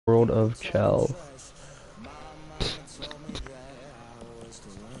World of Chel.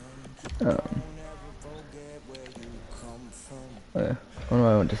 Um, yeah. I don't know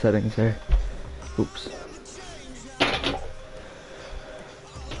why I went to settings there. Oops.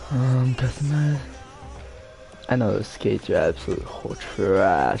 Customize. I know those skates are absolute hot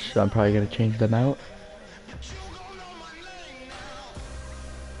trash, so I'm probably gonna change them out.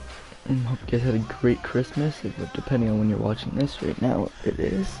 Hope you guys had a great Christmas, but depending on when you're watching this, right now it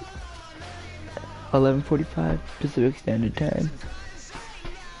is 11:45 Pacific Standard Time.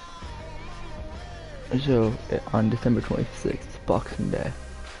 So on December 26th, Boxing Day.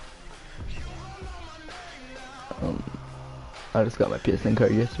 I just got my PSN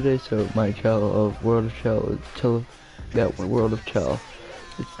card yesterday, so my Chel of World of Chel, that World of Chel,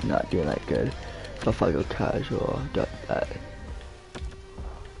 it's not doing that good. So if I go casual, got that.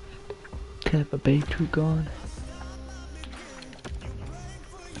 Tampa Bay True gone.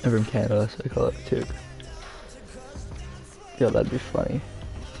 I'm from Canada, so I call it Took. Yo, that'd be funny.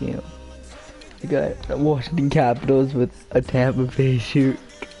 You know, you got Washington Capitals with a Tampa Bay shoot.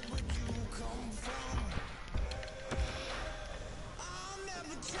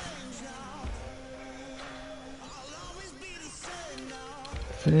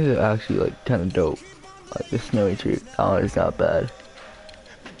 I think they're actually like kind of dope. Like the snowy shoot, oh, it's not bad.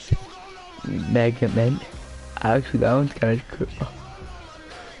 Mega Mint. Actually, that one's kind of cool.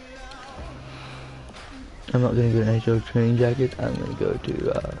 I'm not gonna go to NHL training jackets. I'm gonna go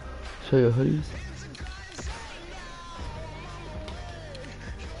to show you hoodies.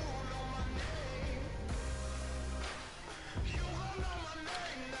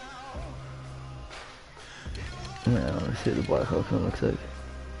 Yeah, I wanna see what the Blackhawks one looks like.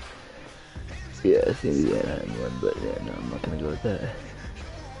 Yeah, it's gonna be the Anaheim one, but yeah, no, I'm not gonna go with that.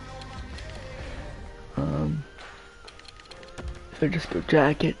 If I just go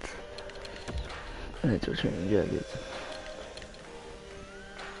jackets, NHL training jackets.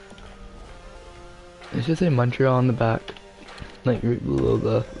 It should say Montreal on the back, like right below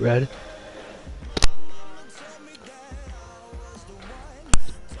the red.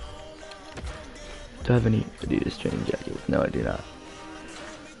 Do I have any Adidas training jacket? No, I do not.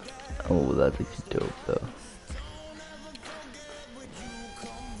 Oh, that's like dope though.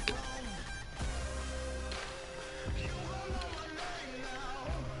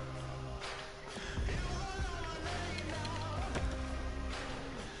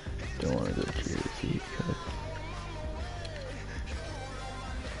 Don't want to go jersey because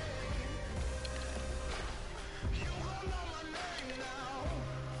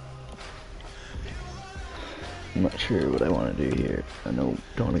I'm not sure what I want to do here. I don't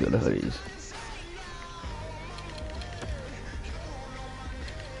want to go to hoodies.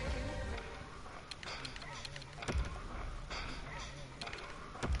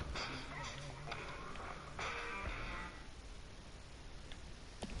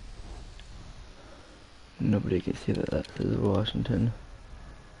 Nobody can see that that says Washington.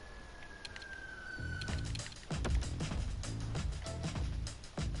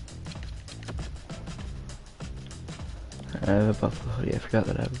 I have a Buffalo hoodie. I forgot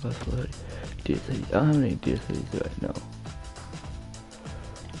that I have a Buffalo hoodie. Adidas hoodies. How many Adidas hoodies do I know?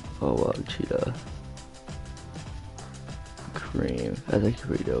 Oh wow, cheetah. Cream. That's actually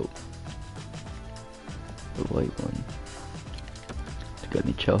pretty dope. The white one. You got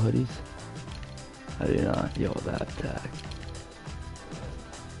any Chel hoodies? I do not. Yo, that tag.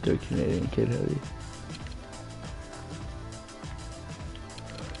 The Canadian kid hoodie.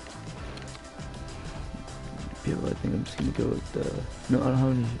 People, I think I'm just gonna go with the. No, I don't have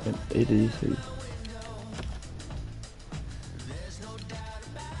any 8 of these hoodies.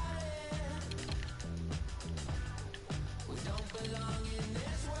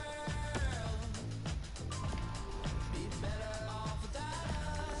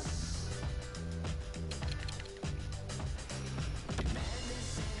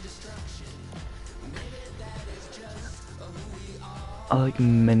 I like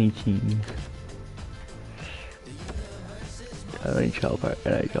many teams. How many Chel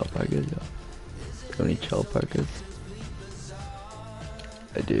Parkers? How many Chel Parkers?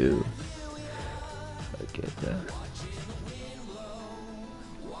 I do. I get that.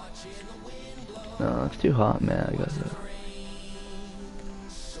 No, it's too hot, man. I got that.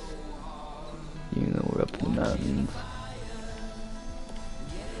 Even though we're up in the mountains.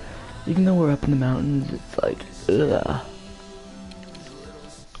 Even though we're up in the mountains, it's like, ugh.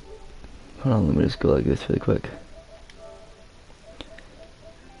 Hold on, let me just go like this really quick.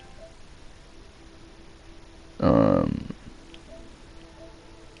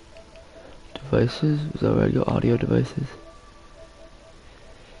 Devices? Was that where I go? Audio devices?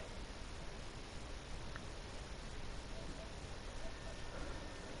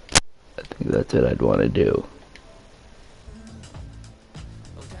 think that's what I'd want to do.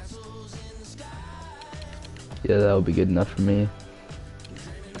 Yeah, that would be good enough for me.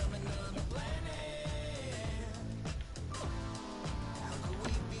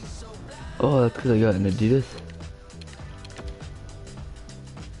 Oh, that's because I got an Adidas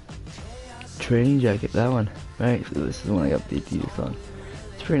training jacket, that one. Right, so this is the one I got the Adidas on.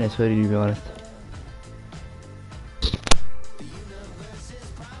 It's a pretty nice hoodie, to be honest.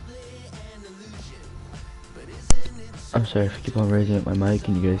 I'm sorry if I keep on raising up my mic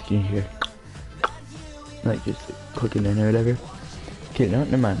and you guys can hear, like, just clicking in or whatever. Okay, no,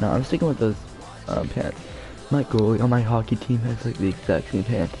 never mind. No, I'm sticking with those pants. My goalie on my hockey team has like the exact same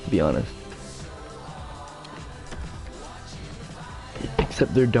pants, to be honest.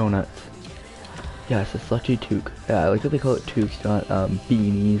 Except they're donuts. Yeah, it's a slushy toque. Yeah, I like that they call it toques, not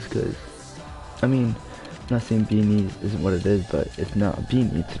beanies, because, I mean, I'm not saying beanies isn't what it is, but it's not a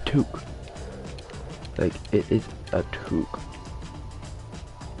beanie, it's a toque. Like, it is a toque.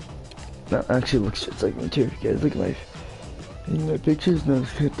 That actually looks just like me too, guys. Look at my pictures. No,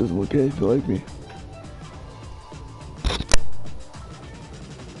 it doesn't look anything like me.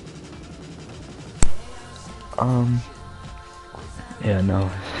 Yeah, no.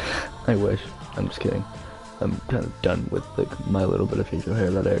 I wish. I'm just kidding. I'm kind of done with like my little bit of facial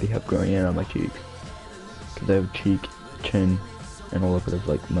hair that I already have growing in on my cheeks. Cause I have cheek, chin, and a little bit of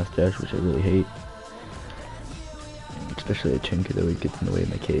like mustache, which I really hate. Especially a chin, cause it always gets in the way of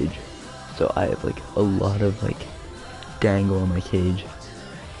my cage. So I have like a lot of like dangle on my cage,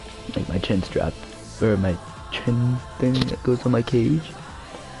 like my chin strap, or my chin thing that goes on my cage.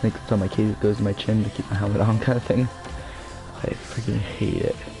 Like it's on my cage, it goes to my chin to keep my helmet on, kind of thing. I freaking hate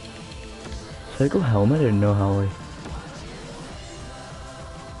it. Should I go helmet or no helmet?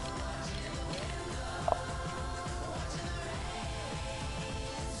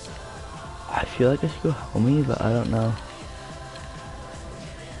 I feel like I should go helmet, but I don't know.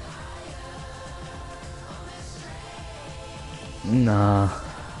 Nah,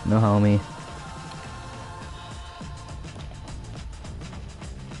 no helmet.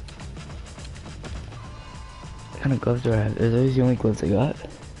 What kind of gloves do I have? Are those the only gloves I got?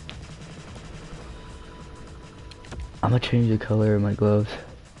 I'm gonna change the color of my gloves.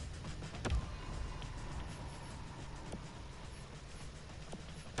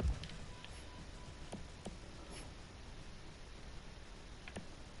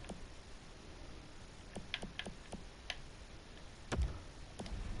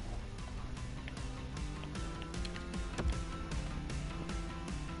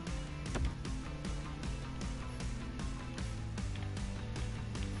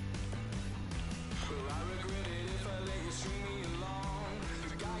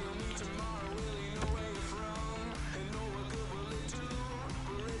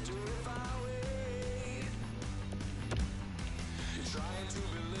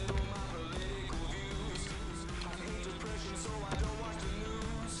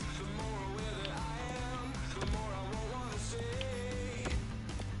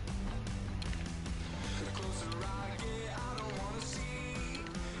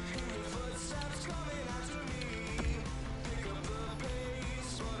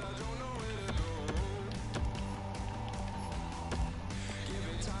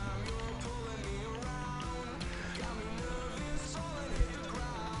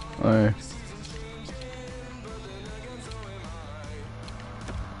 Or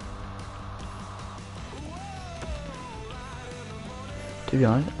to be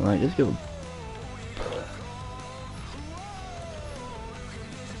honest, I might just go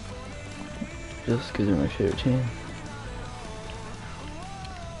just because they're my favorite team.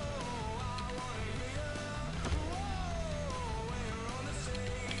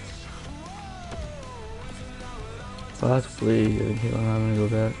 Possibly, I think I'm gonna go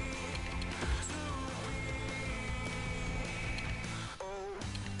back.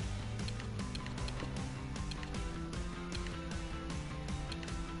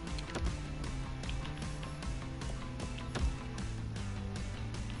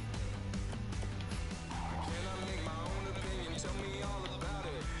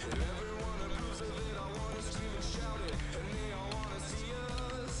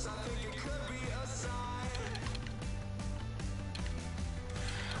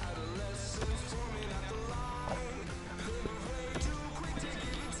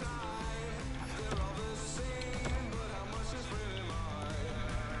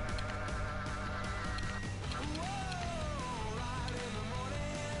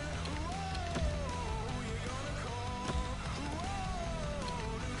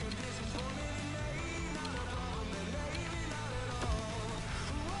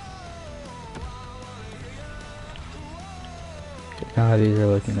 Ah, these are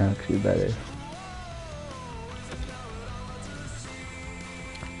looking actually better.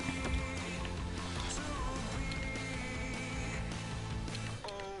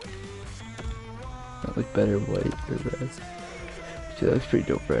 That look better white or red. See, that looks pretty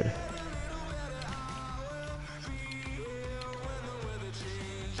dope red.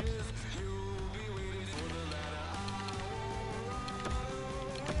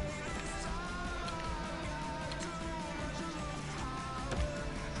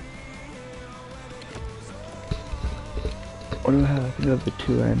 What do I have? I think I have the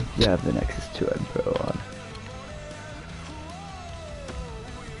 2N. Yeah, I have the Nexus 2N Pro on.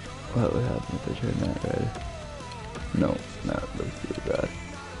 What would happen if I turn that red? No, no, it looks really bad.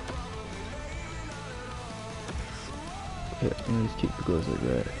 Okay, let me just keep the gloves like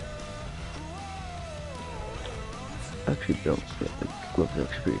that. Actually, don't. Yeah, the gloves are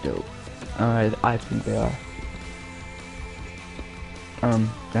actually pretty dope. Alright, I think they are.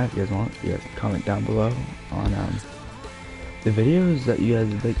 Yeah, if you guys want, you guys can comment down below on, the videos that you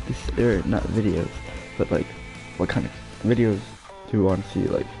guys like this, or not videos, but like, what kind of videos do you want to see,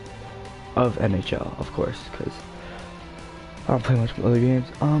 like, of NHL, of course, because I don't play much other games.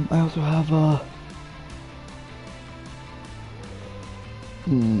 I also have, a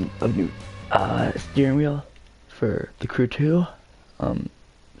new, steering wheel for the Crew 2,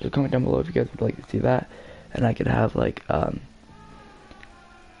 so comment down below if you guys would like to see that, and I could have, like,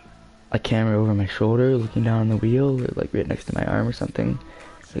 a camera over my shoulder looking down on the wheel, or like right next to my arm or something,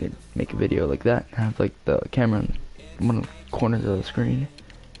 so I could make a video like that and have like the camera on one of the corners of the screen.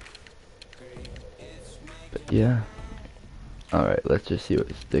 But yeah, alright, let's just see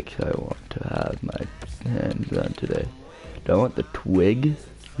what sticks I want to have my hands on today. Do I want the twig?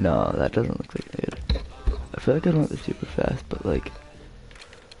 No, that doesn't look like it. I feel like I don't want the super fast, but like,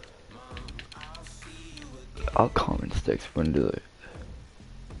 I'll common sticks if we're gonna do it.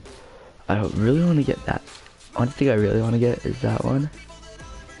 I really want to get that. One thing I really want to get is that one,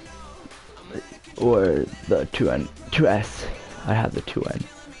 or the 2S. I have the 2N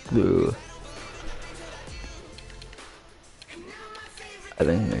blue. I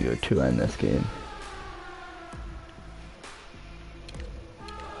think I'm gonna go 2N this game.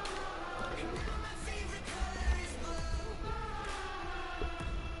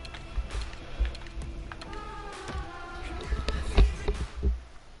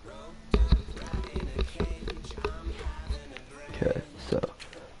 Okay, so,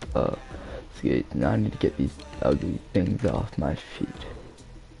 skates. Now I need to get these ugly things off my feet.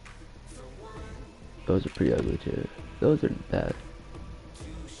 Those are pretty ugly too. Those aren't bad.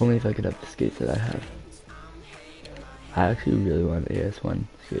 Only if I could have the skates that I have. I actually really wanted AS1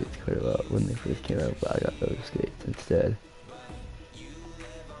 skates quite a lot when they first came out, but I got those skates instead.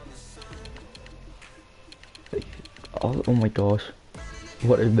 Like, oh my gosh.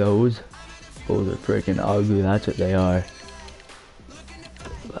 What are those? Those are freaking ugly, that's what they are.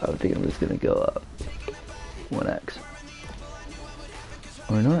 I think I'm just gonna go up 1X.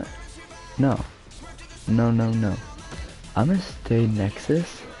 Or not? No. No, no, no. I'm gonna stay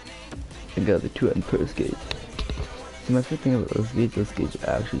Nexus and go the 2N Pro skates. See, my favorite thing about those skates are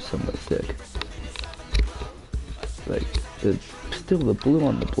actually somewhat sick. Like, still the blue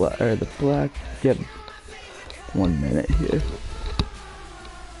on the black, or the black, yeah, 1 minute here.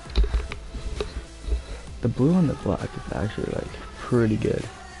 The blue on the black is actually, like, pretty good.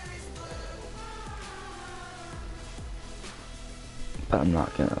 But I'm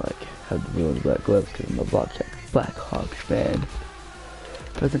not gonna, like, have the blue and black gloves because I'm a Blackhawks fan.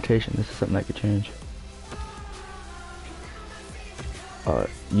 Presentation, this is something I could change.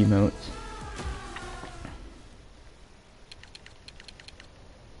 Emotes.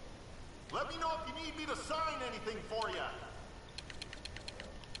 Let me know if you need me to sign anything for you.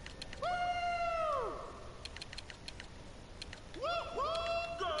 Woo! Woo! Woo!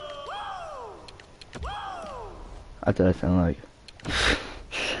 Woo! That's what I sound like.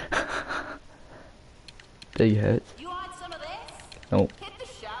 Big hits. You want some of this? Nope. Hit the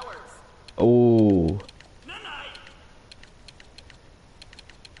showers. Oh.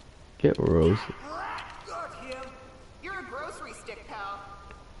 Get roasted. Got him. You're a grocery stick, pal.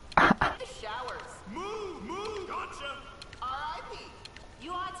 Hit the showers. Move. Gotcha. R.I.P.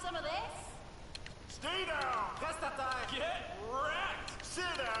 You want some of this? Stay down. Testa time. Get wrecked. Sit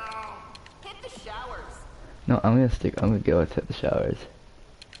down. Hit the showers. No, I'm gonna go and hit the showers.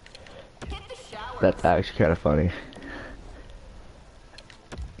 Hit the showers. That's actually kind of funny.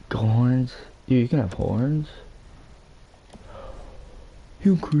 Horns? Dude, you can have horns?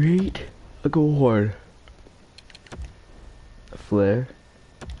 You create a gold horn. A flare.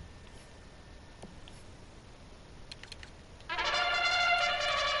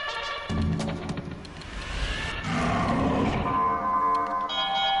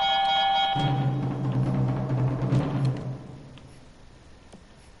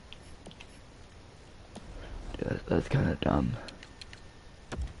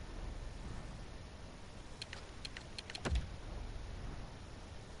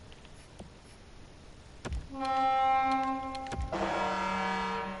 I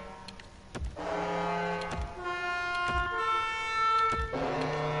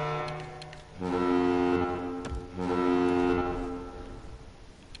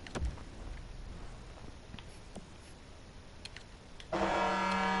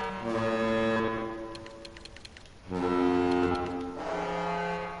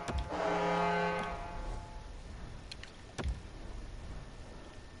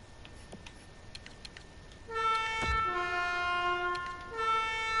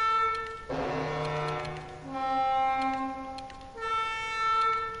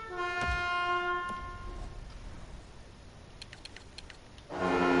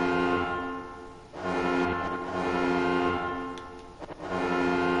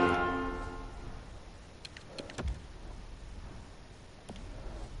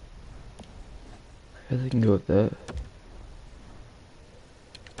guess I can go with that.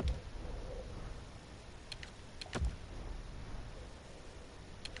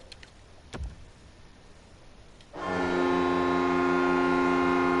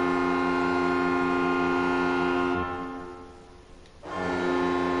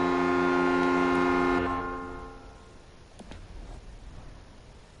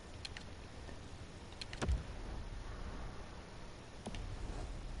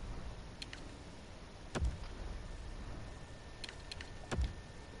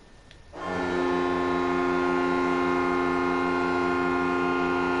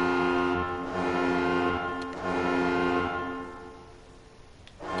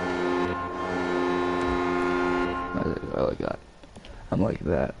 I like that. I'm like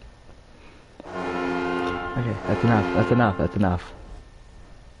that. Okay, that's enough. That's enough. That's enough.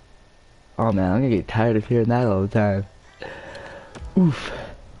 Oh man, I'm gonna get tired of hearing that all the time. Oof.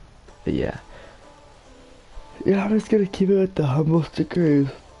 But yeah. Yeah, I'm just gonna keep it at the humble degrees.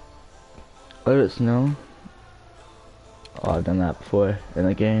 Let us know. Oh, I've done that before in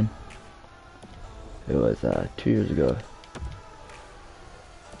the game. It was 2 years ago.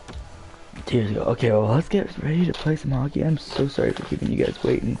 2 years ago. Okay, well, let's get ready to play some hockey. I'm so sorry for keeping you guys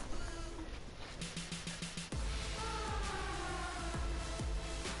waiting.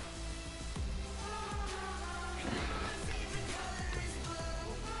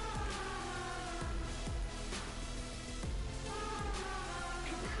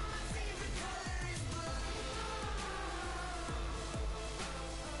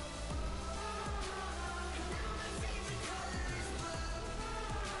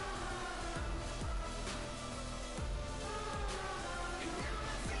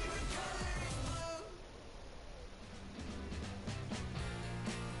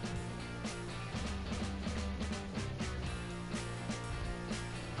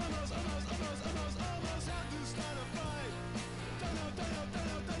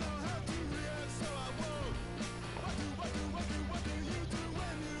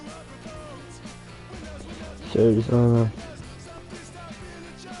 So just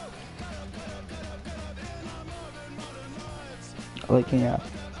looking at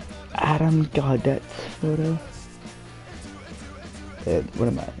Adam Gaudette's photo. And one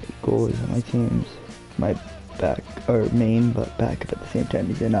of my goalies on my team's my back or main but backup at the same time.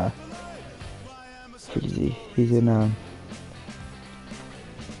 He's in he's in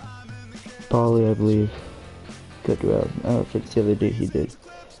Bali, I believe. Good well. I don't know if it's the other day he did.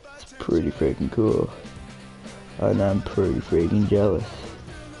 It's pretty freaking cool. And I'm pretty freaking jealous.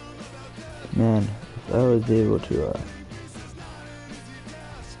 Man, if I was able to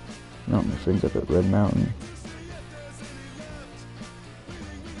not my friends up at Red Mountain.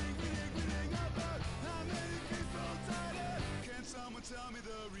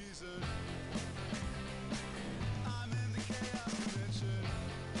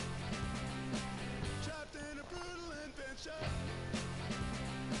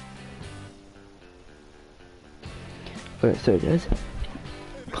 Okay, so guys,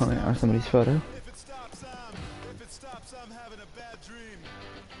 comment on somebody's photo.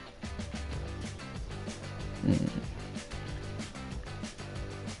 Let's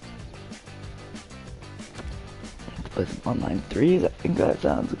play some online threes. I think that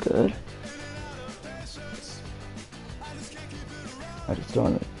sounds good. I just don't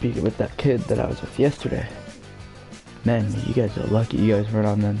want to be with that kid that I was with yesterday. Man, you guys are lucky you guys weren't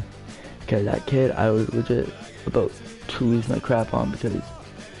on them. Because that kid, I was legit about to lose my crap on because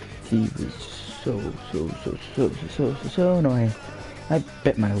he was so annoying. I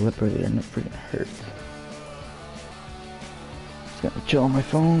bit my lip earlier and it freaking hurts. Just gonna chill on my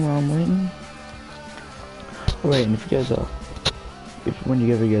phone while I'm waiting. Alright, and if you guys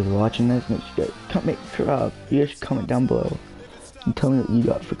whenever you guys are watching this, make sure you guys you guys should comment down below And tell me what you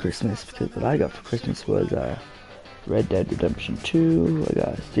got for Christmas, because what I got for Christmas was Red Dead Redemption 2. I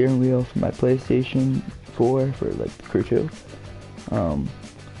got a steering wheel for my PlayStation 4 for like the Crew 2. Got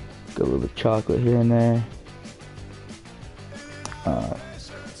a little bit of chocolate here and there. Got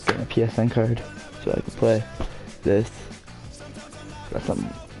a PSN card so I can play this. Got some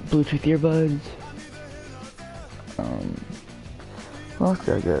Bluetooth earbuds. What else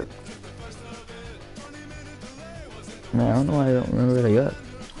did I get? Man, I don't know why I don't remember what I got.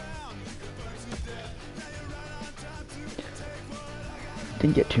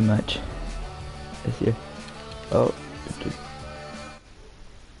 Didn't get too much this year. Oh,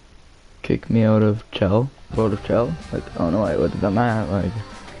 kick me out of Chel, world of Chel. Like, I don't know why I would have done that. Like,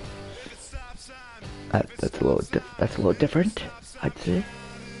 that's a little different. I'd say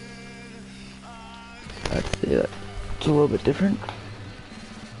that's a little bit different.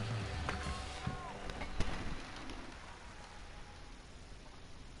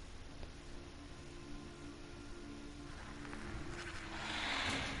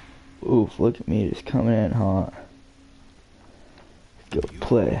 Oof, look at me just coming in hot. Let's go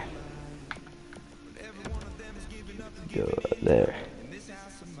play. Go there.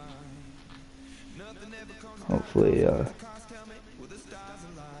 Hopefully,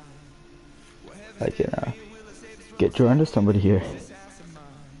 I can get joined to somebody here.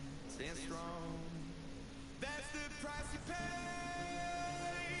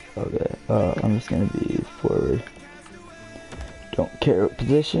 Okay, I'm just gonna be forward. Don't care what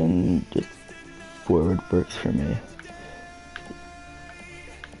position, just forward works for me.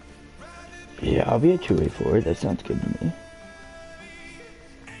 Yeah, I'll be a two-way forward, that sounds good to me.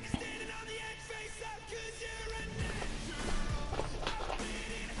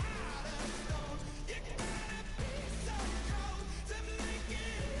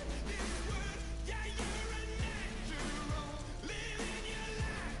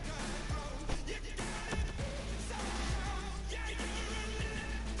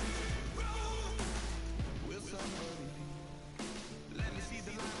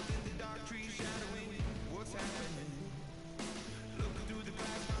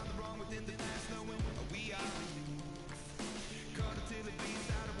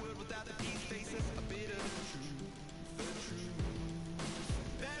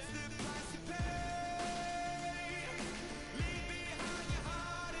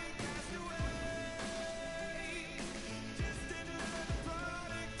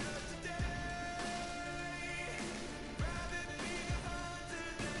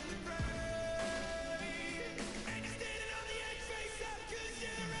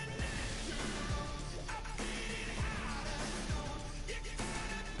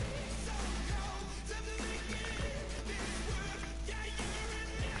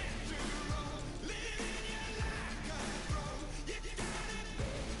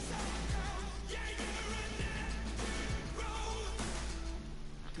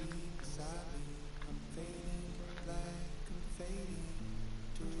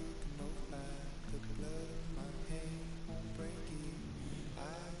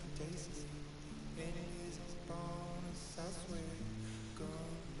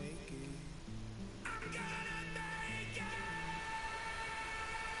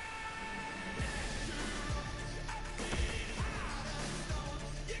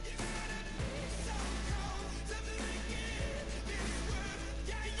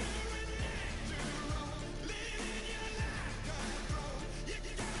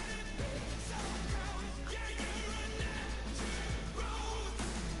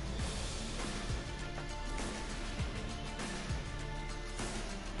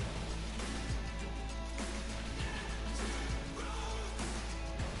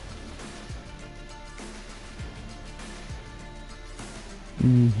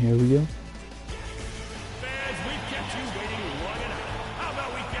 Here we go. Fans, we've kept you waiting long enough. How about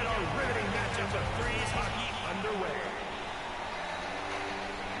we get our riveting matchup of threes hockey underway?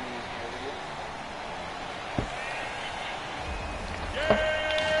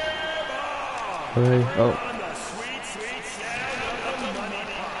 Game on! Alright, oh. On the sweet, sweet sound of the money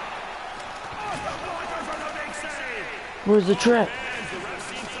pop. Oh, the blocker for the big save! Where's the trap? Fans, the ref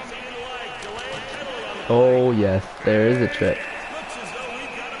seen something he didn't like. Delayed penalty on the Oh yes, there is a trap. Looks as though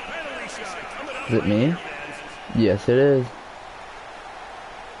we've got a penalty shot coming up. Is it me? Yes, it is.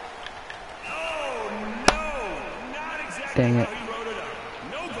 Oh no! Not exactly Dang it. how he wrote it up.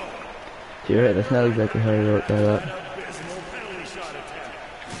 No goal. You're right, that's not exactly how I wrote that up. Abysmal penalty shot attempt.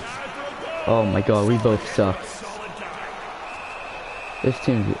 Time for a goal. Oh my god, we both suck. Solid dive. This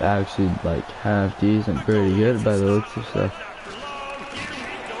team's actually like half decent, pretty good by the looks of stuff. After long, here we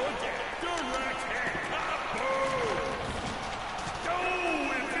go again. Direct hit. Kaboom!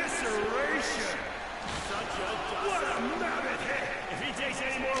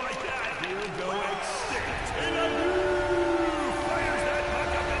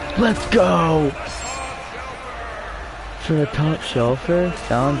 Let's go! For the top shelfer?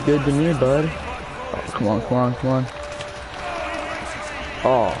 Sounds good to me, bud. Oh, come on, come on, come on.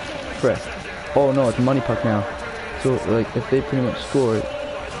 Oh, frick. Oh no, it's a money puck now. So, like, if they pretty much score,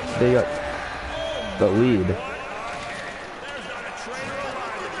 they got the lead.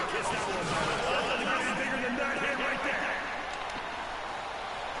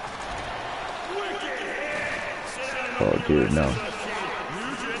 Oh, dude, no.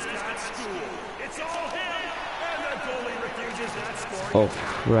 Oh,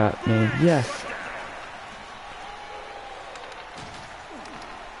 crap, man. Yes!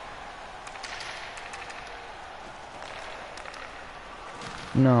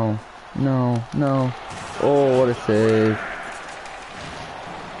 No, no, no. Oh, what a save.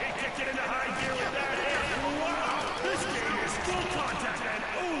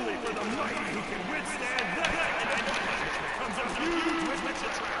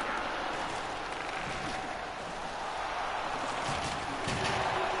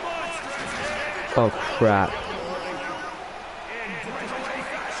 Oh, crap.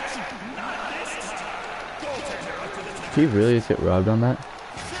 Did he really just get robbed on that?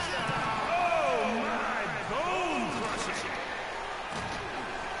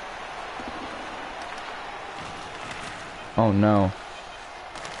 Oh no.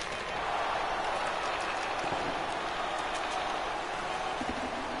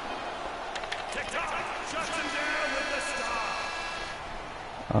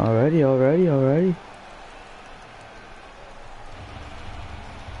 Alrighty.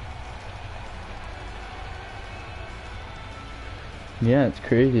 Yeah, it's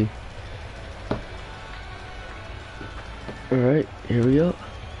crazy. Alright, here we go.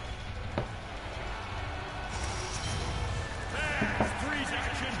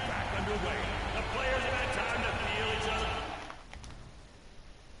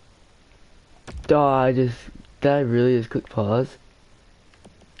 Oh, did I really just click pause?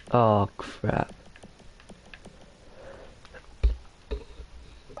 Oh, crap.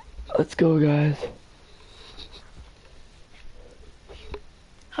 Let's go, guys.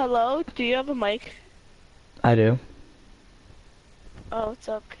 Hello, do you have a mic? I do. Oh, what's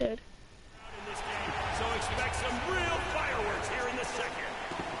up, kid? So expect some real fireworks here in the second.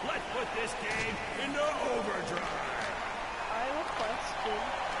 Let's put this game into overdrive. I have a question.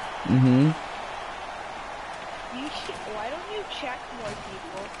 Mm-hmm. Why don't you check more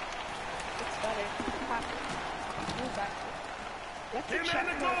people? It's better. Move back. You have to Him check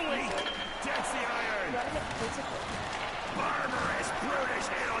and the more goalie. people. That's the You iron. gotta get physical. Barbarous, brutish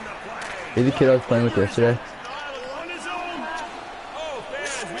hit on the play. He's the kid I was playing with yesterday. On his own. Oh,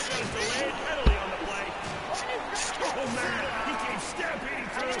 fans, we got a delayed penalty on the play. Oh, man, he came stampeding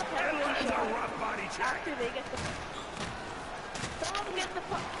through and lands a rough body check. After they get the... Someone get the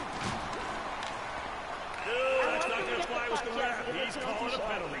puck. That's not going to fly with the ref. He's calling a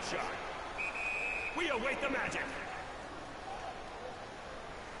penalty shot. We await the magic.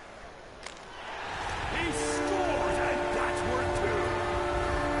 He scores, and that's worth two.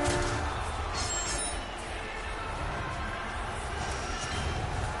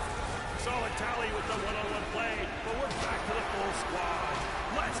 Solid tally with the one-on-one play, but we're back to the full squad.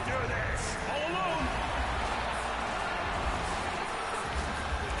 Let's do this. All alone.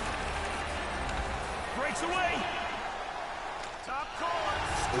 Breaks away. Top corner.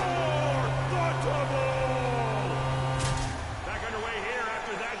 Score! The double! Back underway here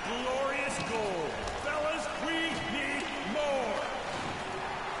after that glorious goal. Fellas, we need more.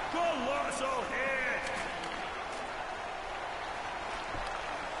 Colossal hit.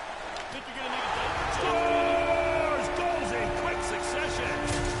 Think you're gonna need a scores! Goals in quick succession.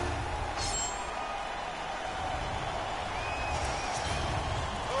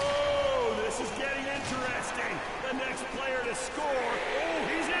 Oh, this is getting interesting. The next player to score. Oh,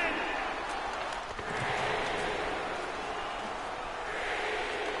 he's in.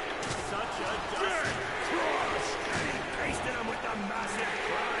 Such a dust. Crush. And he pasted him with the massive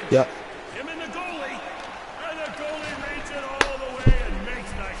crunch. Yep. Him and the goalie. And the goalie reads it all the way and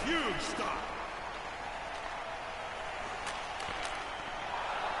makes the huge stop.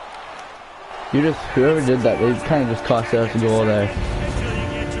 Whoever did that, they kind of just cost us a goal there. Until you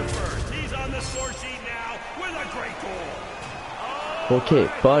get your first. He's on the score sheet now with a great goal. Okay,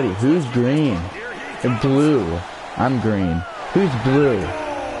 buddy, who's green? Here he And blue. I'm green. Who's blue? wicked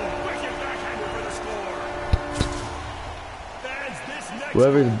backhander for the score. Fans, this next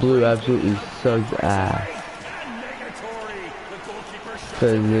Whoever's blue absolutely sucks ass. and negatory. The goalkeeper shuts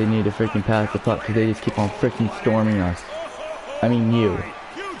Because they need to freaking pass the puck because they just keep on freaking storming us. I mean you.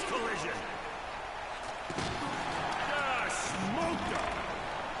 huge collision. Just smoked him.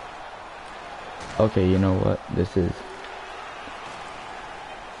 Okay, you know what? This is.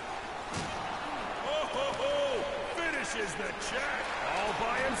 Oh, ho, ho. Finishes the check all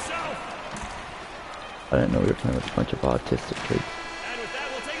by himself. I didn't know we were playing with a bunch of autistic kids. And with that,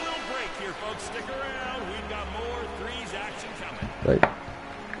 we'll take a little break here, folks. Stick around. We've got more threes action coming. Like,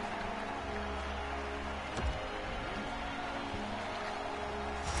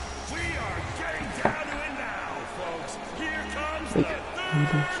 We are getting down to it now, folks. Here comes the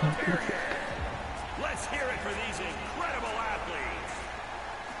third period. Let's hear it for these incredible athletes.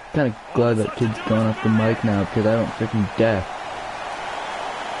 kind of glad that kid's going off the mic now because I don't freaking deaf.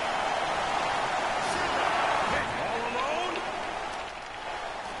 All alone.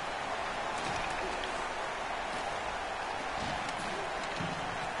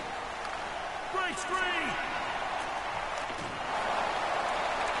 Breaks free.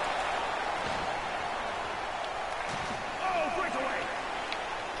 Oh, breakaway.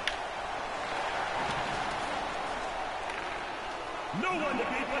 No one to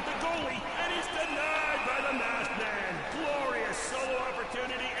beat but the goalie, and he's denied by the masked man. Glorious solo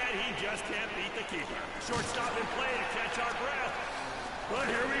opportunity, and he just can't beat the keeper. Shortstop in play to catch our breath. But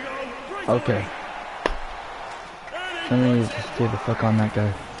here we go. Breakaway. Okay. And he Let me puts just it stay the fuck on that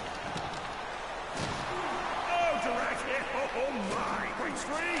guy. Oh, direct hit. Oh my. Breaks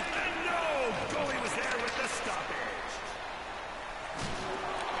free. And no. Goalie was there with the stoppage.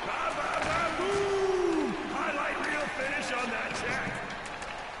 Ba-ba-ba-boom. Highlight reel finish on that check.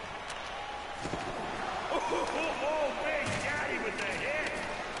 Oh, Big Daddy with the hit.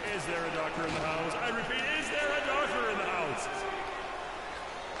 Is there a doctor in the house? I repeat, is there a doctor in the house?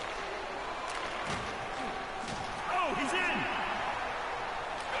 Oh, he's in.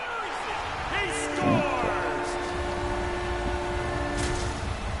 He scores!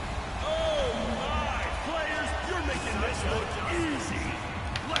 Oh my! Players, you're making this look easy.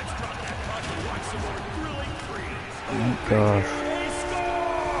 Let's drop that puck and watch some more thrilling threes. Oh my gosh. They score!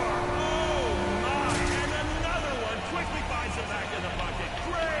 Oh my! And another one quickly finds it back in the bucket.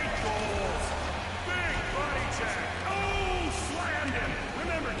 Great goals! Big body check. Oh, slammed him!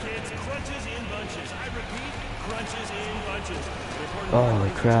 Remember, kids, crunches in bunches. I repeat, crunches in bunches.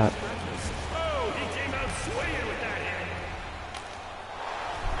 Holy crap. Oh, he came out swinging with that hit.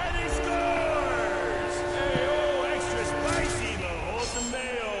 And he scores! Hey, oh, extra spicy, the wholesome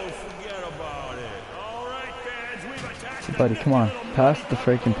mayo. Forget about it. All right, fans, we've attacked. Buddy, come on. Pass the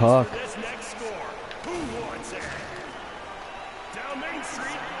freaking puck. This next score. Who wants it? Down Main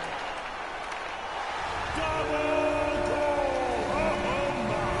Street. Double goal! Oh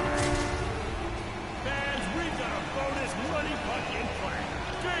my! Fans, we've got a bonus money puck in play.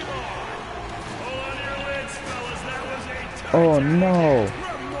 Game on! Hold on to your lids, fellas. That was a touchdown. Oh no.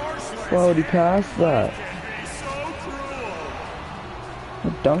 Remorseless Why would he pass that? can be so cruel.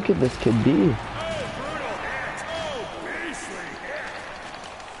 What dunk could this kid be? Oh, brutal hit. Oh, beastly hit.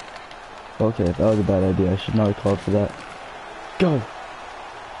 Okay, that was a bad idea. I should not have called for that. Go!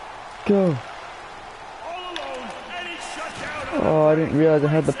 Go! All alone, and he's shut down. Oh, I didn't realize I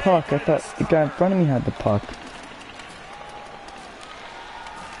had the puck. I thought the guy in front of me had the puck.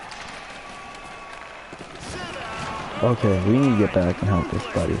 Okay, we need to get back and help this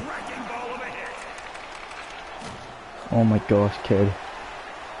buddy. Wrecking ball of a hit. Oh my gosh, kid.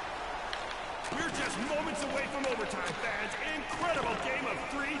 We're just moments away from overtime, fans. Incredible game of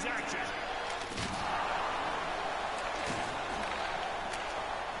threes action.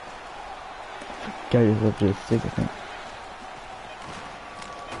 Guy is up to his stick, I think.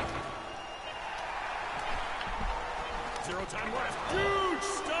 Zero time left. Huge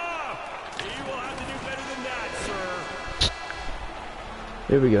stop. You will have to do better than that, sir.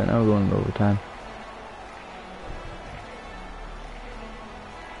 Here we go, now we're going to overtime.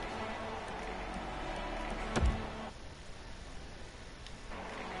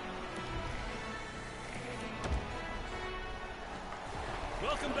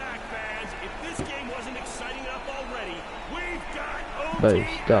 Welcome back, fans. If this game wasn't exciting enough already, we've got OT Buddy,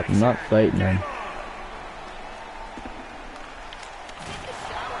 stop. I'm not fighting him. Game on.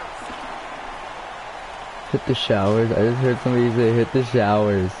 Hit the showers. I just heard somebody say hit the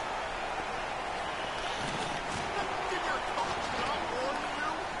showers.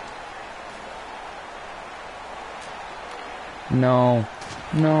 No.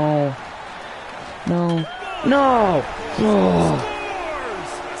 No. No. No! Oh.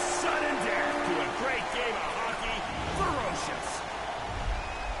 Scores! A sudden death to a great game of hockey. Ferocious.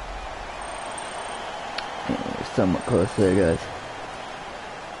 Somewhat close there, guys.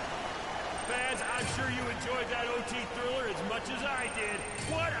 Fans, I'm sure you enjoyed that OT thriller as much as I did.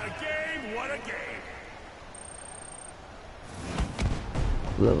 What a game! What a game!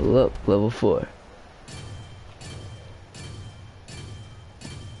 Level up, level 4.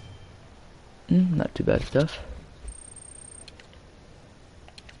 Not too bad stuff.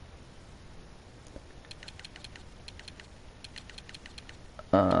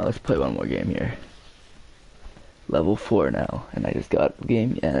 Let's play one more game here. Level 4 now, and I just got a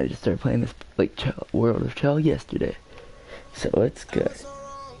game, and I just started playing this like World of Chel yesterday. So it's good.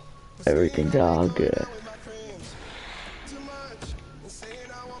 Everything's all good.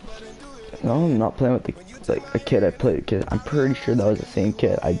 No, I'm not playing with a kid I played with. I'm pretty sure that was the same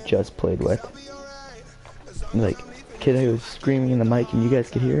kid I just played with. Like, kid who was screaming in the mic and you guys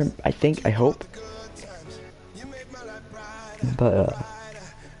could hear him. I think, I hope. But,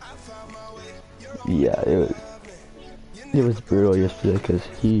 yeah, it was brutal yesterday because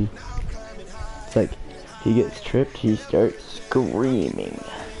he gets tripped, he starts screaming.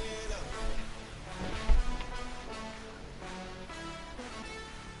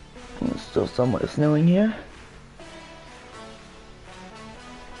 It's still somewhat snowing here.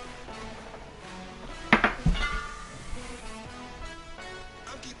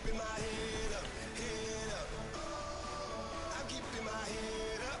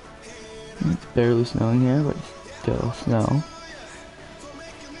 It's barely snowing here, but still snow.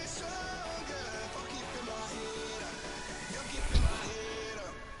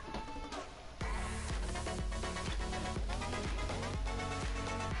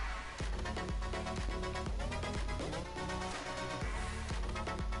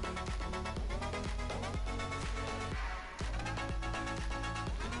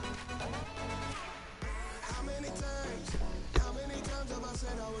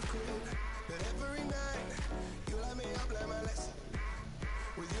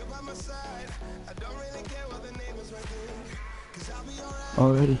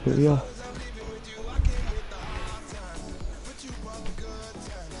 Alrighty, here we go.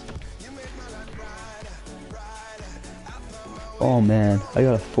 Oh man, I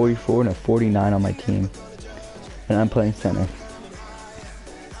got a 44 and a 49 on my team. And I'm playing center.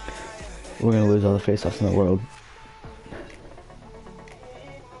 We're gonna lose all the face-offs in the world.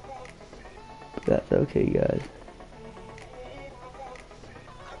 But that's okay, guys.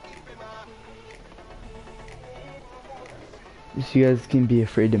 So you guys can be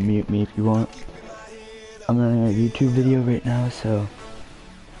afraid to mute me if you want. I'm running a YouTube video right now, so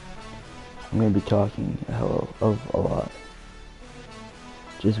I'm gonna be talking a hell of a lot,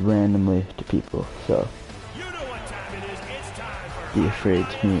 just randomly to people. So be afraid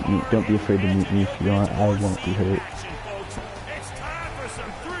to mute me. Don't be afraid to mute me if you want. I won't be hurt.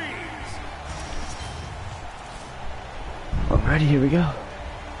 Alrighty, here we go.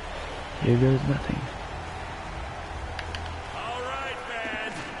 Here goes nothing.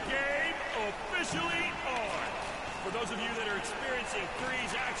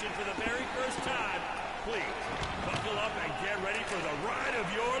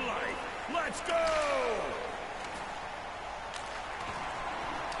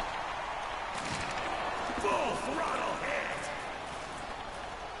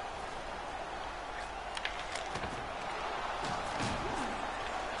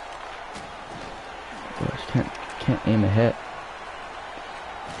 Gosh, can't aim a hit.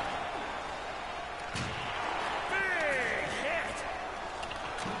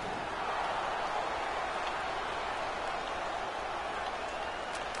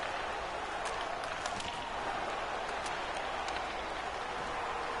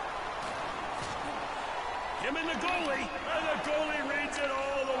 Him and the goalie reads it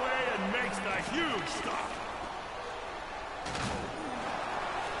all the way and makes the huge stop.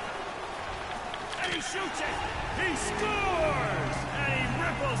 And he shoots it, he scores, and he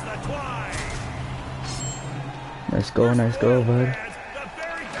ripples the twine. Nice goal, bud.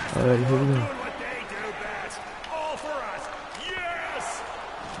 Alright, here we go. All for us, yes!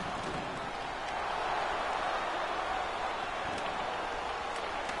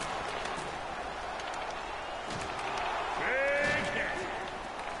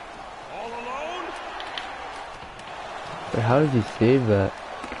 All alone? But how does he save that?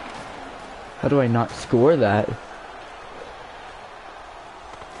 How do I not score that?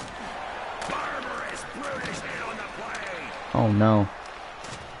 Barbarous, brutish hit on the play. Oh no.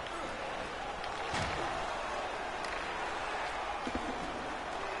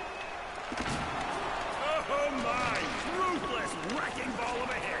 Oh my, ruthless wrecking ball of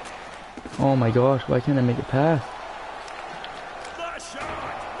a hit. Oh my gosh, why can't I make it pass? The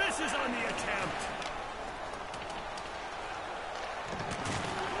shot misses on the attempt.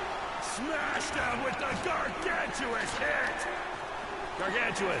 Smashed him with the gargantuous hit.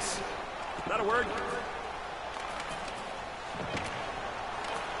 Gargantuous. Is that a word?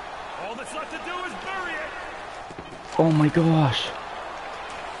 All that's left to do is bury it. Oh my gosh.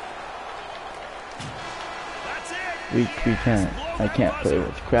 That's it. We can't. I can't play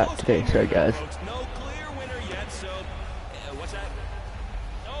with crap today, sorry guys. No clear winner yet, so what's that?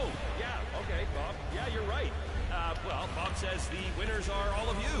 Oh, yeah, okay, Bob. Yeah, you're right. Well, Bob says the winners are all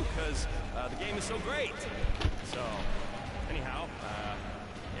of you because the game is so great. So, anyhow,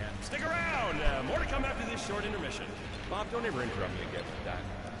 yeah, stick around. More to come after this short intermission. Bob, don't ever interrupt me again with that.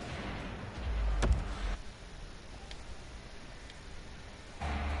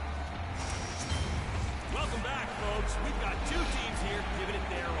 Welcome back, folks. We've got two teams here giving it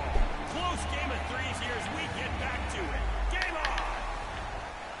their all. Close game of threes here as we get back to it. Game on!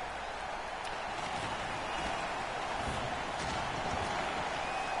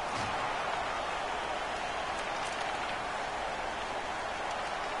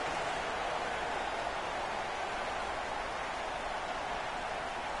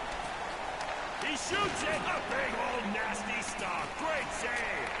 He shoots it! A big old nasty stop. Great save!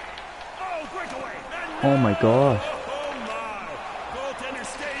 Oh, breakaway! And Oh my gosh. oh my! Goaltender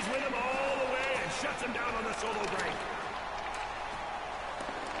stays with him all the way and shuts him down on the solo break.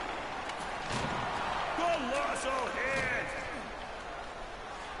 Golasso hit!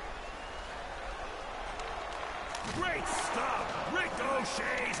 Great stop!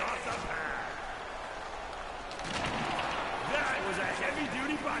 Ricochets off the pad. That was a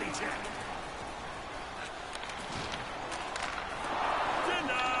heavy-duty body check.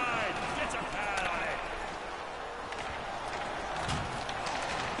 Denied! Gets a pad on it.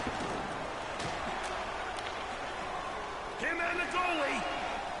 Him and the goalie.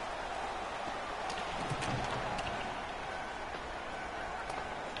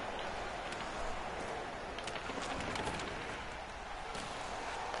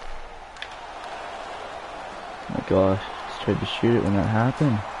 Oh my gosh, just tried to shoot it when that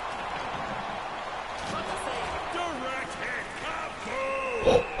happened. Direct hit.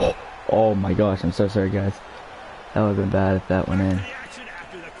 Kaboom! Oh my gosh, I'm so sorry guys. That would have been bad if that went in. The action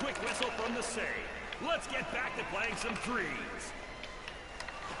after the quick whistle from the save. Let's get back to playing some threes.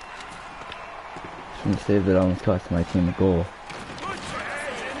 Shouldn't have saved it, almost cost my team a goal. Put your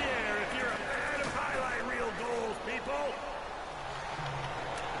hands in the air if you're a fan of highlight reel goals, people.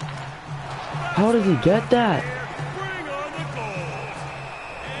 How does he get that? Bring on the goals.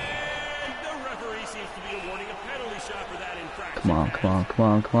 And the referee seems to be awarding a penalty shot for that infraction. Come on, come on, come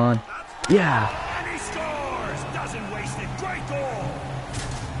on, come on. Yeah! And he scores! Doesn't waste it. Great goal!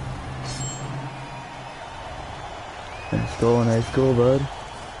 Nice goal, bud. A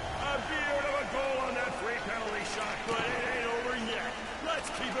beautiful goal on that free penalty shot, but it ain't over yet. Let's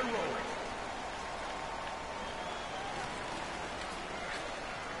keep it rolling.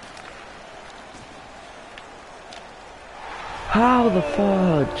 How the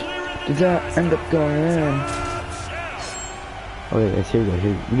fudge did that end up going in? Okay guys, here we go,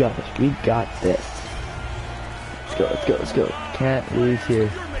 here we got this, we got this. Let's go, let's go, let's go. Can't lose here.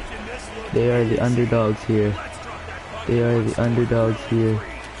 They are the underdogs here. They are the underdogs here.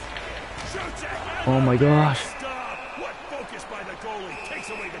 Oh my gosh. What focus by the goalie takes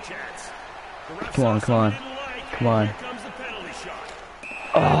away the chance. Come on, come on. Come on.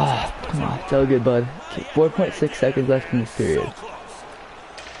 Oh, come on. So good, bud. Okay, 4.6 seconds left in this period.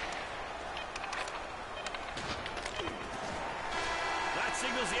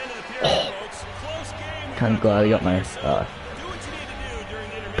 Kind of glad I got my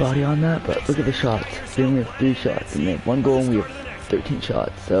body on that, but look at the shots. We only have 3 shots and they have 1 goal and we have 13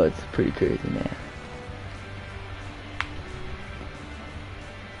 shots, so it's pretty crazy, man.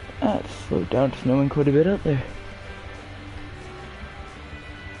 It's slowed down, snowing quite a bit out there.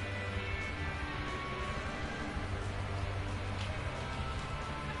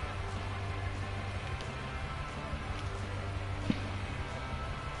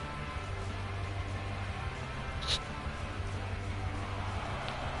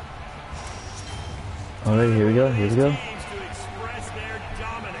 Alright, here we go, here we go.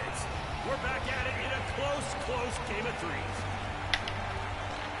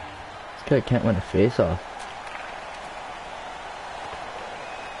 This guy can't win a face-off.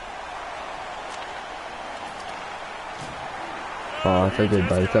 Oh, it's all good,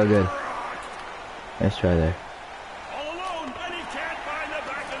 bud. It's all good. Nice try there. All alone, and he can't find the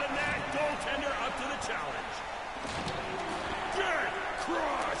back of the net. Goaltender up to the challenge. Get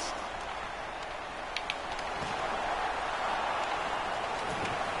crushed.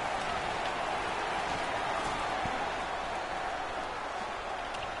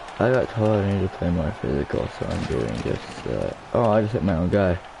 I got told I need to play more physical, so I'm doing just oh, I just hit my own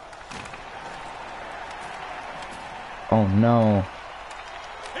guy. Oh no.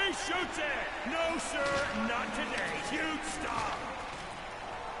 He shoots it. No, sir, not today. Huge stop.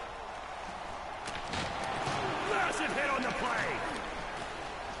 Massive hit on the play.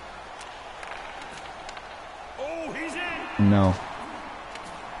 Oh, he's in. No.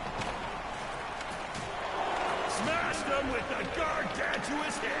 Smashed him with the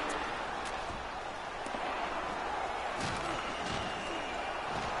gargantuous hit.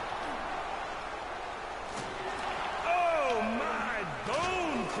 Oh, my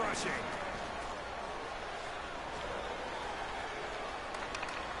bone crushing.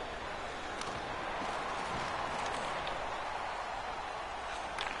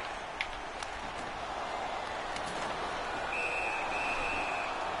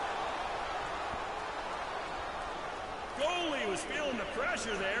 Goalie was feeling the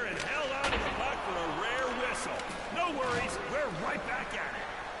pressure there and held on to the puck for a rare whistle. No worries, we're right back at it.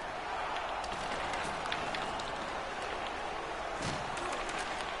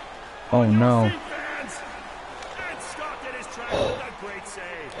 Oh no. Fans, and stopped in his tracks with a great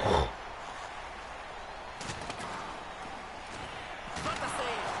save.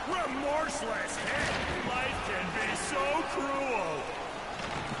 Remorseless hit. Life can be so cruel.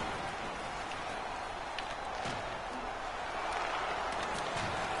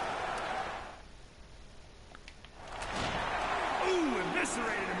 Ooh,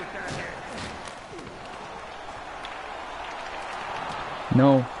 eviscerated him with that hit.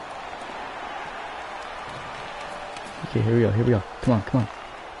 No. Okay, here we go, here we go. Come on, come on.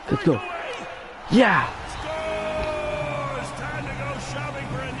 Let's go. Yeah! Scores! Time to go shopping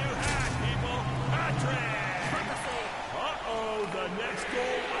for a new hat, people. Hat trick! Uh-oh, the next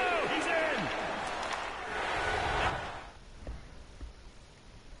goal. Oh, he's in!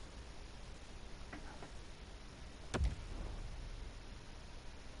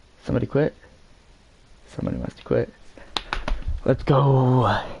 Somebody quit? Somebody must have quit. Let's go!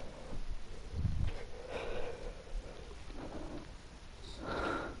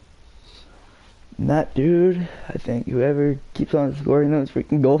 And that dude, I think whoever keeps on scoring those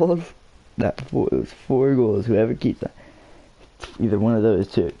freaking goals, those 4 goals, whoever keeps that, either one of those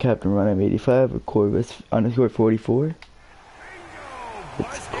two, Captain Run 85 or Corvus underscore 44.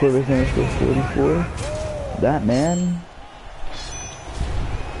 It's Corvus underscore 44. That man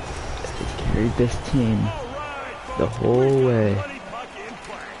has carried this team the whole way.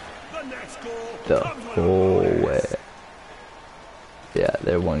 The whole way. Yeah,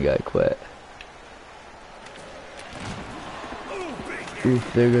 there one guy quit.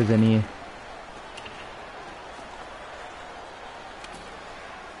 Oof, there goes an E.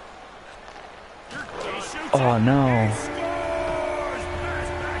 Oh no.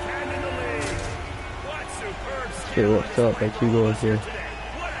 Okay, what's up by 2 goals here.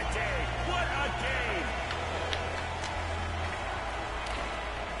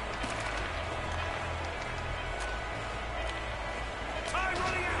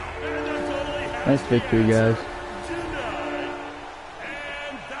 Nice victory, guys.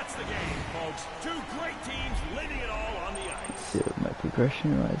 See what my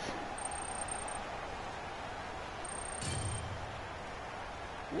progression was.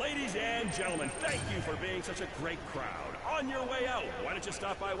 Ladies and gentlemen, thank you for being such a great crowd. On your way out, why don't you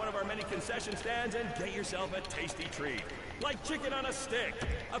stop by one of our many concession stands and get yourself a tasty treat, like chicken on a stick.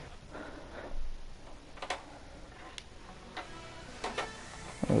 Oh,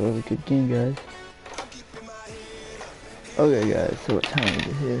 that was a good game, guys. Okay, guys, so what time is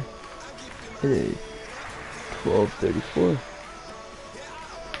it here? It is 12:34.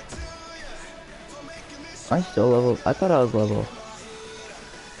 I'm still level. I thought I was level.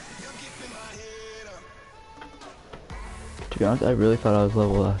 To be honest, I really thought I was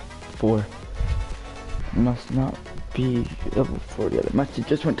level 4. I must not be level 4 yet. I must have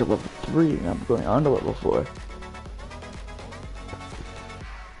just went to level 3 and I'm going on to level 4.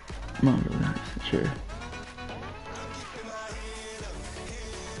 I'm not really 100% sure.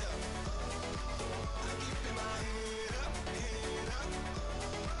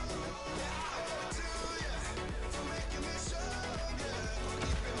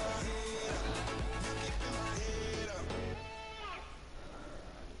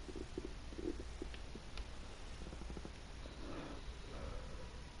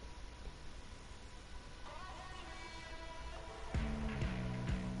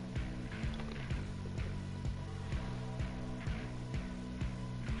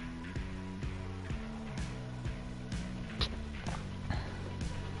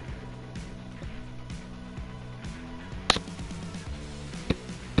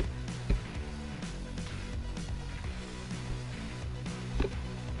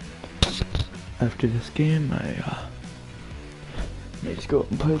 After this game, I may just go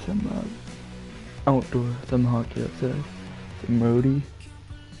up and play some outdoor, some hockey outside, some roadie.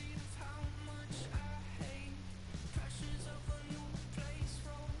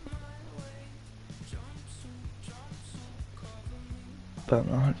 But I'm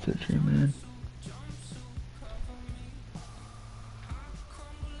not 100% sure, man.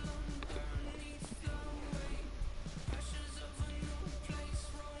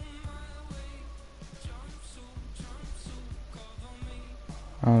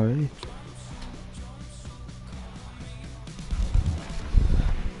 Alrighty.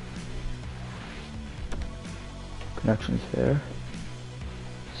 Connection's there.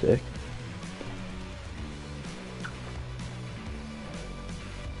 Sick.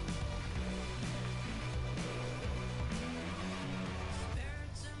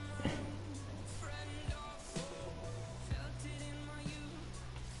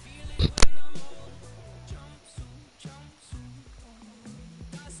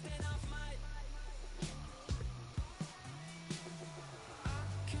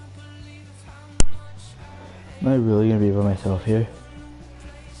 Am I really gonna be by myself here?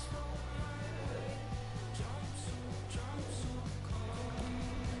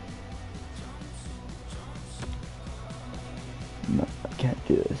 No, I can't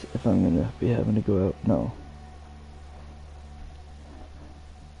do this if I'm gonna be having to go out. No.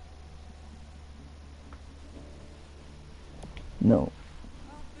 No.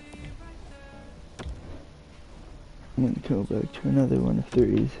 I'm gonna go back to another one of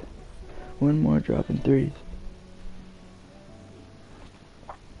threes. One more drop in threes.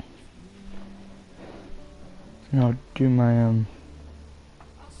 And I'll do my,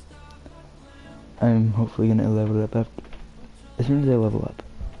 I'm hopefully gonna level it up as soon as I level up.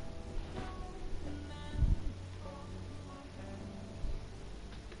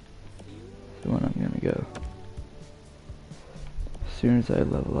 The one I'm gonna go. As soon as I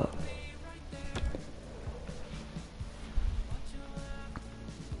level up.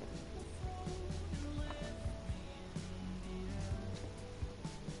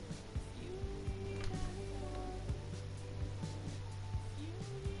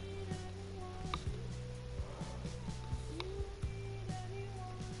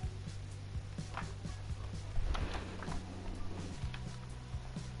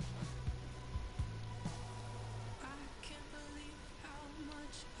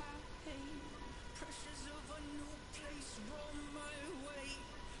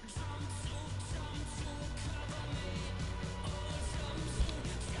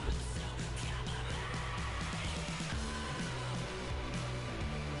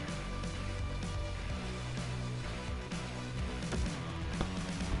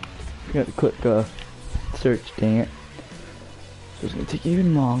 I got to click search, dang it. So it's gonna take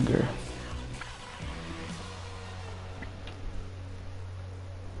even longer.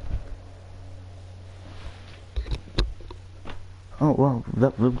 Oh wow,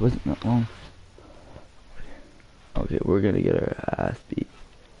 that loop wasn't that long. Okay, we're gonna get our ass beat.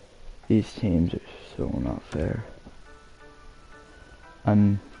 These teams are so not fair.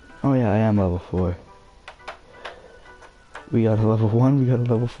 Oh yeah, I am level 4. We got a level 1, we got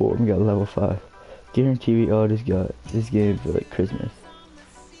a level 4, we got a level 5. Guarantee we all just got this game for like Christmas.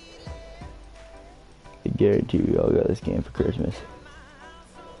 I guarantee we all got this game for Christmas.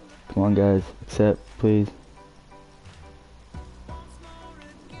 Come on guys, accept please.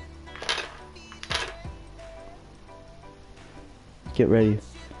 Get ready.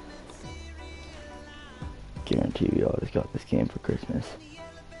 Guarantee we all just got this game for Christmas.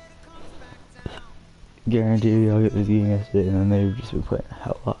 Guarantee we all get this game yesterday and then they've just been playing a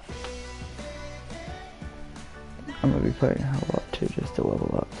hell lot. I'm gonna be playing a hell lot too just to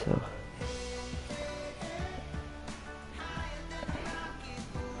level up, so.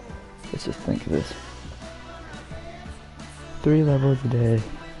 Let's just think of this. 3 levels a day.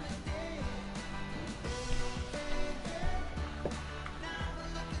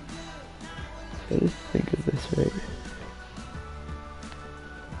 I just think of this right.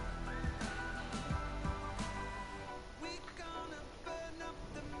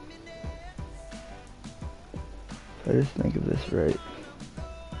 I just think of this right.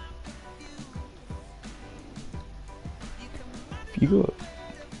 If you go up,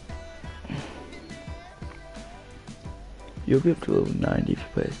 you'll be up to level 90 if you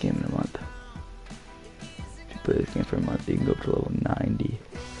play this game in a month. If you play this game for a month, you can go up to level 90.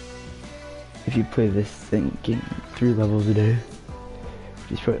 If you play this thing game 3 levels a day,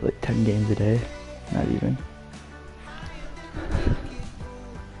 just play like 10 games a day, not even.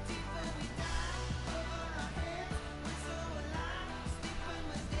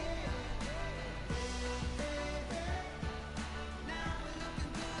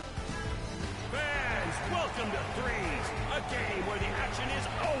 Fans, welcome to Threes, a game where the action is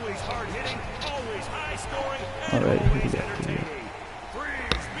always hard-hitting, always high-scoring, and Alright, here we always go. entertaining.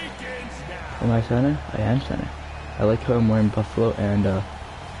 Threes begins now. Am I center? I am center. I like how I'm wearing Buffalo and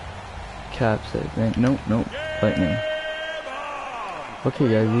caps. I think. Nope, nope. Lightning. Okay,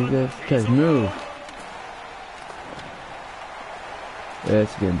 guys, you guys move.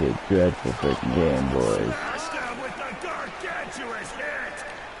 It's gonna be a dreadful freaking game, boys. With the gargantuous hit.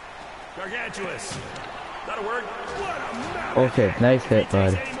 Gargantuous. Not a word. What a mountain. Okay, nice hit,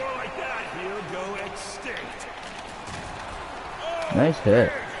 bud. Any more like that, he'll go extinct. Nice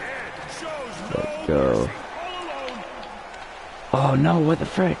hit. Let's go. Oh no, what the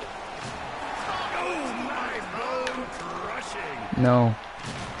frick? Oh, my bone crushing. No.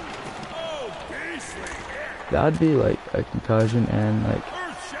 Oh, beastly hit. That'd be like a concussion and like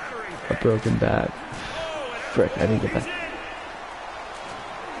Earth-shattering a hit. broken back. Frick, I didn't get that.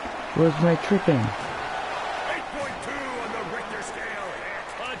 Where's my tripping? 8.2 on the Richter scale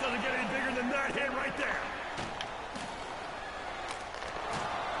hit. Well, it doesn't get any bigger than that hit right there.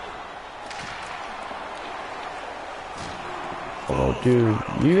 Oh, dude,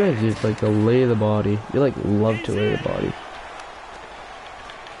 you guys just like to lay the body. You like love to lay the body.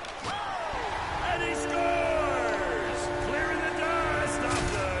 And he scores! Clearing the dust off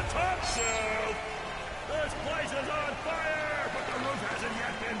the top shelf. This place is on fire, but the roof hasn't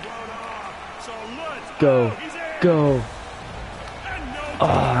yet been blown off. So let's Go, He's in. go. And no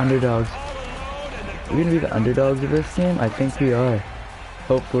Oh, underdogs. all alone, and the We're gonna be the underdogs of this game? I think we are.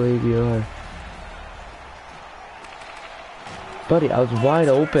 Hopefully we are. Buddy, I was wide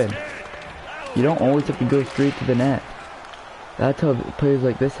open. You don't always have to go straight to the net. That's how plays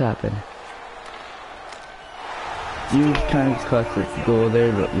like this happen. You kind of just clutched the goal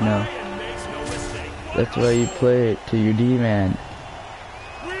there, but you know, makes no mistake. that's why you play it to your D-man.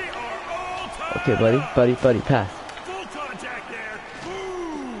 We are all tied. Okay, buddy, pass. Full contact there.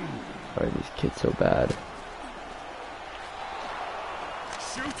 Boom. Why are these kids so bad?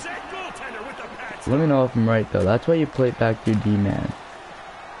 Shoots at goaltender with the patch. Let me know if I'm right though. That's why you play it back to your D-man.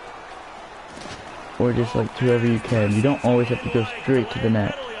 Or just like to whoever you can. You don't always have to go straight to the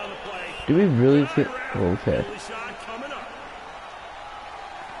net. Penalty on the play. Do we really get... Oh, okay. Penalty shot coming up.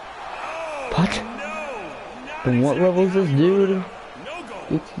 What? No. Not Then what level is this dude? No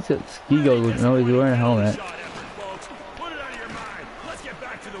goal. He's a ski goggles. No, he's wearing a helmet. Shot effort, folks. Put it out of your mind. Let's get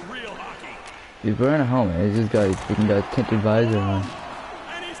back to the real hockey. He's wearing a helmet. He's just got his freaking got a tinted visor on.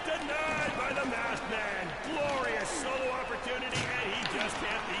 And he's denied by the masked man. Glorious solo opportunity, and he just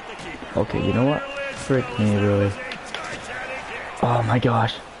can't beat the keeper. Okay, you know what? Frick me, really. That was a titanic hit. Oh my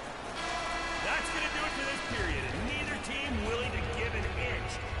gosh. That's going to do it for this period, and neither team willing to give an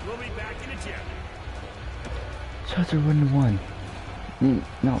inch. We'll be back in a gym. Shots are 1-1.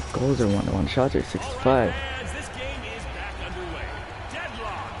 No, goals are 1-1. Shots are 6-5. Fans, this game is back underway.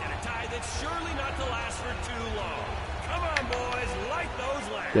 Deadlocked in a tie that's surely not to last for too long. Come on, boys, light those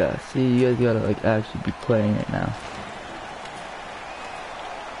lamps. Yeah, see, you guys gotta like actually be playing it now.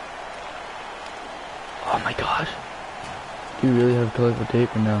 Oh my gosh. Do you really have colorful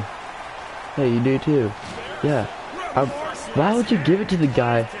tape or no? Hey, you do too. Yeah. Why would you give it to the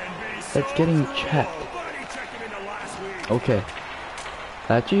guy that's getting checked? Buddy checked him into last week. Okay.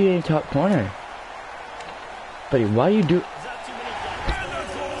 That's you in top corner. Buddy, why you do... And the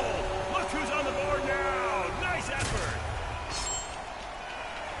goal. Look who's on the board now. Nice effort.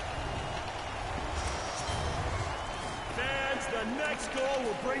 Fans, the next goal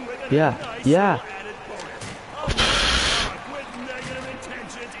will bring with it Yeah, a nice yeah. little added bonus. A block with negative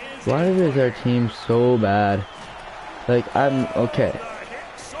intentions is Why is our team so bad? Like, I'm... Okay. the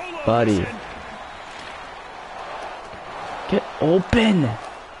hit solo Buddy. mission. Get open!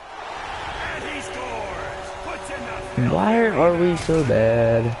 And he scores. Puts in the Why are we so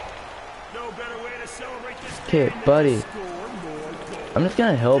bad? no better way to celebrate this Okay, game than buddy. to score more goals. I'm just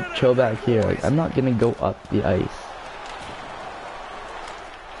gonna help Chel back here. Like, I'm not gonna go up the ice.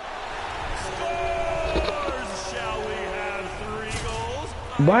 Scores! Shall we have 3 goals?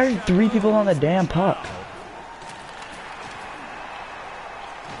 Why are 3 people on the damn puck?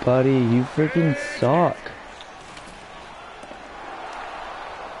 Buddy, you freaking suck.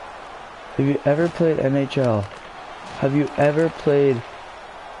 Have you ever played NHL? Have you ever played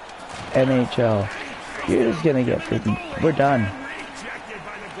NHL? You're just gonna get freaking... We're done. Rejected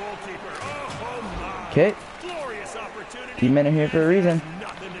by the goalkeeper. Oh my. Okay, Glorious opportunity. D-men are here for a reason.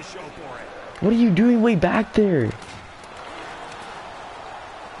 Nothing to show for it. What are you doing way back there?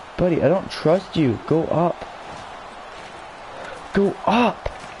 Buddy, I don't trust you. Go up. Go up!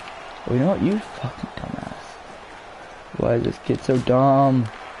 Well, you know what? You fucking dumbass. Why is this kid so dumb?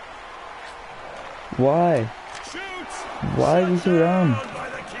 Why? Shoots. Why is he so dumb? Down by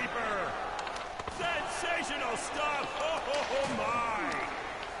the keeper. Sensational stuff. Oh my.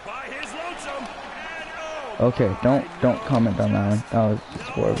 By his lonesome. And Okay, don't comment on that one. That was just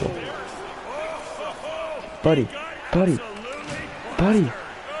horrible. Buddy, buddy, buddy,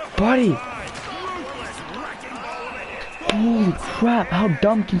 buddy. Holy crap, how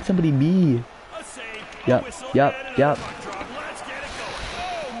dumb can somebody be? Yep.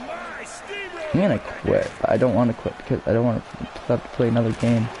 I'm gonna quit. I don't want to quit because I don't want to have to play another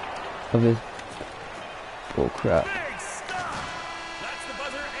game of this bull crap.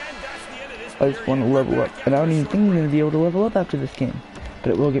 I just want to level up, and I don't even think I'm gonna be able to level up after this game.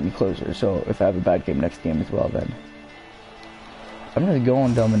 But it will get me closer, so if I have a bad game next game as well, then I'm gonna go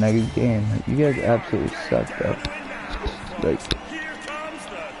on down the next game. Like, you guys absolutely suck, though. Like,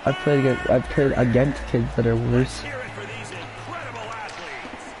 I've played against kids that are worse.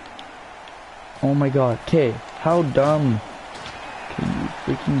 Oh my god, okay, how dumb can you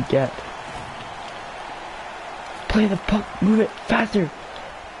freaking get? Play the puck, move it faster!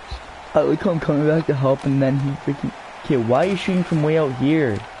 I like how I'm coming back to help and then he freaking... Okay, why are you shooting from way out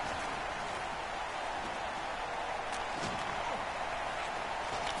here?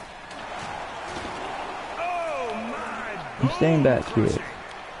 I'm staying back here.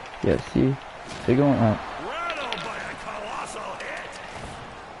 Yeah, see? They're going up.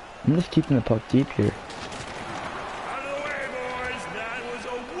 I'm just keeping the puck deep here. Out of the way, boys. That was a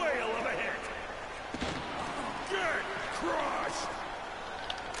whale of a hit. Get crushed.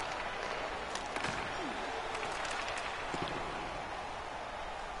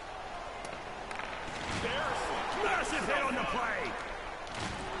 Massive hit on the play.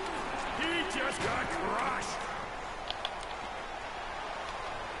 He just got crushed.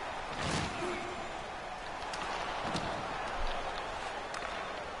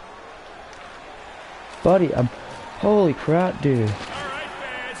 Buddy, holy crap, dude. All right,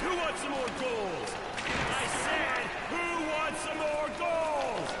 fans, who wants some more goals? I said, who wants some more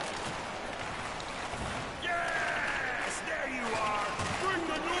goals? Yes, there you are. Bring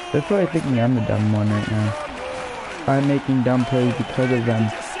the noise. They're probably thinking I'm the dumb one right now. I'm making dumb plays because of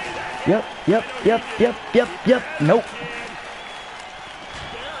them. Yep. Nope.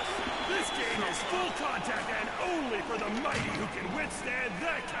 This game is full contact and only for the mighty who can withstand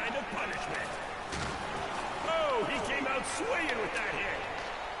that kind of punishment. Oh, he came out swinging with that hit.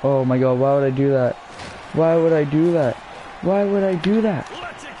 Oh my god, why would I do that? Why would I do that? Why would I do that?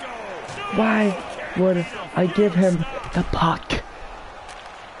 Let's it go. Why would I give him the puck?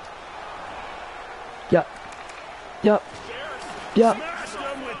 Yep. Smashed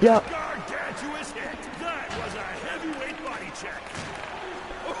him with the gargantuous hit. That was a heavyweight body check.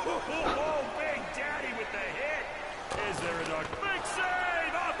 Oh, Big Daddy with the hit. Is there a dog? Big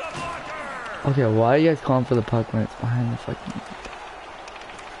save off the blocker. Okay, why are you guys calling for the puck when it's behind the fucking...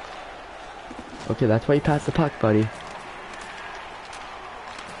 Okay, that's why you passed the puck, buddy.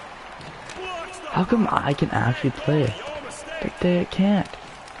 How come I can actually play it, but they can't?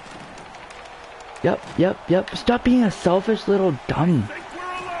 Yep. Stop being a selfish little dumb.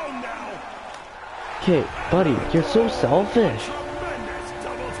 Okay, buddy, you're so selfish.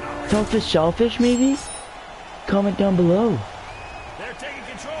 Selfish, maybe? Comment down below. They're taking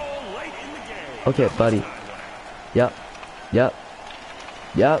control late in the game. Okay, buddy. Yep.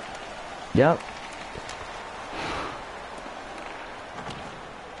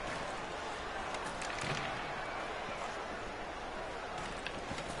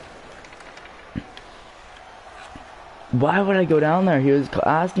 Why would I go down there? He was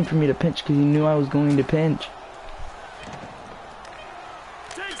asking for me to pinch because he knew I was going to pinch.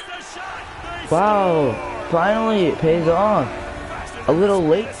 Wow, finally it pays off. A little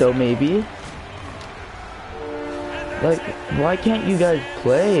late though, maybe. Like, why can't you guys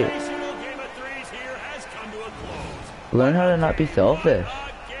play? Learn how to not be selfish.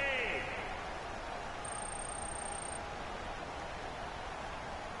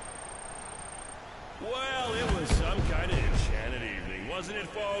 Well, it was some kind of enchanted evening, wasn't it,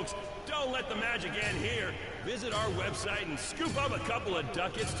 folks? Don't let the magic end here. Visit our website and scoop up a couple of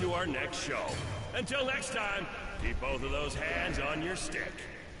ducats to our next show. Until next time, keep both of those hands on your stick.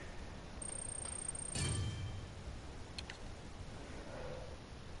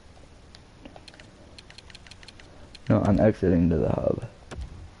 No, I'm exiting to the hub.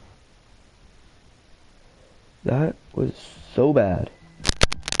 That was so bad.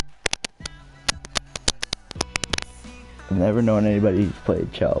 I've never known anybody who's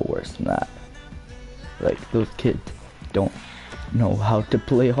played Chel worse than that. Like, those kids don't know how to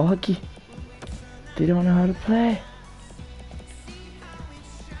play hockey. They don't know how to play.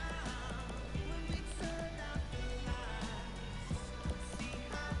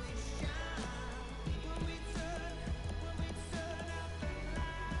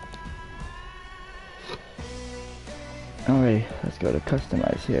 Alright, let's go to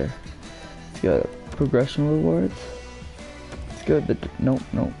customize here. Let's go to progression rewards. Let's go to the, no.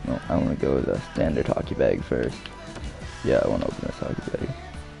 I want to go with the standard hockey bag first. Yeah, I want to open this hockey bag.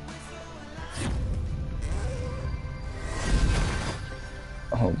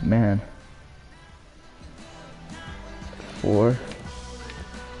 Oh man. 4.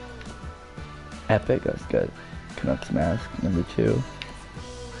 Epic, that's good. Canucks mask, number 2.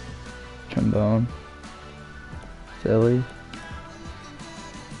 Trombone. Silly.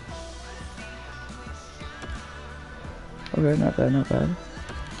 Okay, not bad, not bad.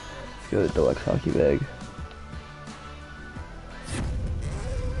 Let's go to the deluxe hockey bag.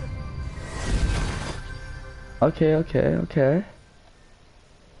 Okay.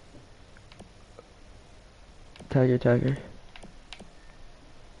 Tiger.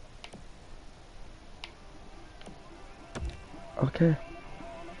 Okay.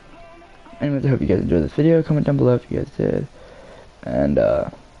 Anyways, I hope you guys enjoyed this video. Comment down below if you guys did. And,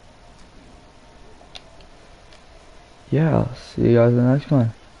 yeah, I'll see you guys in the next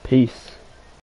one. Peace.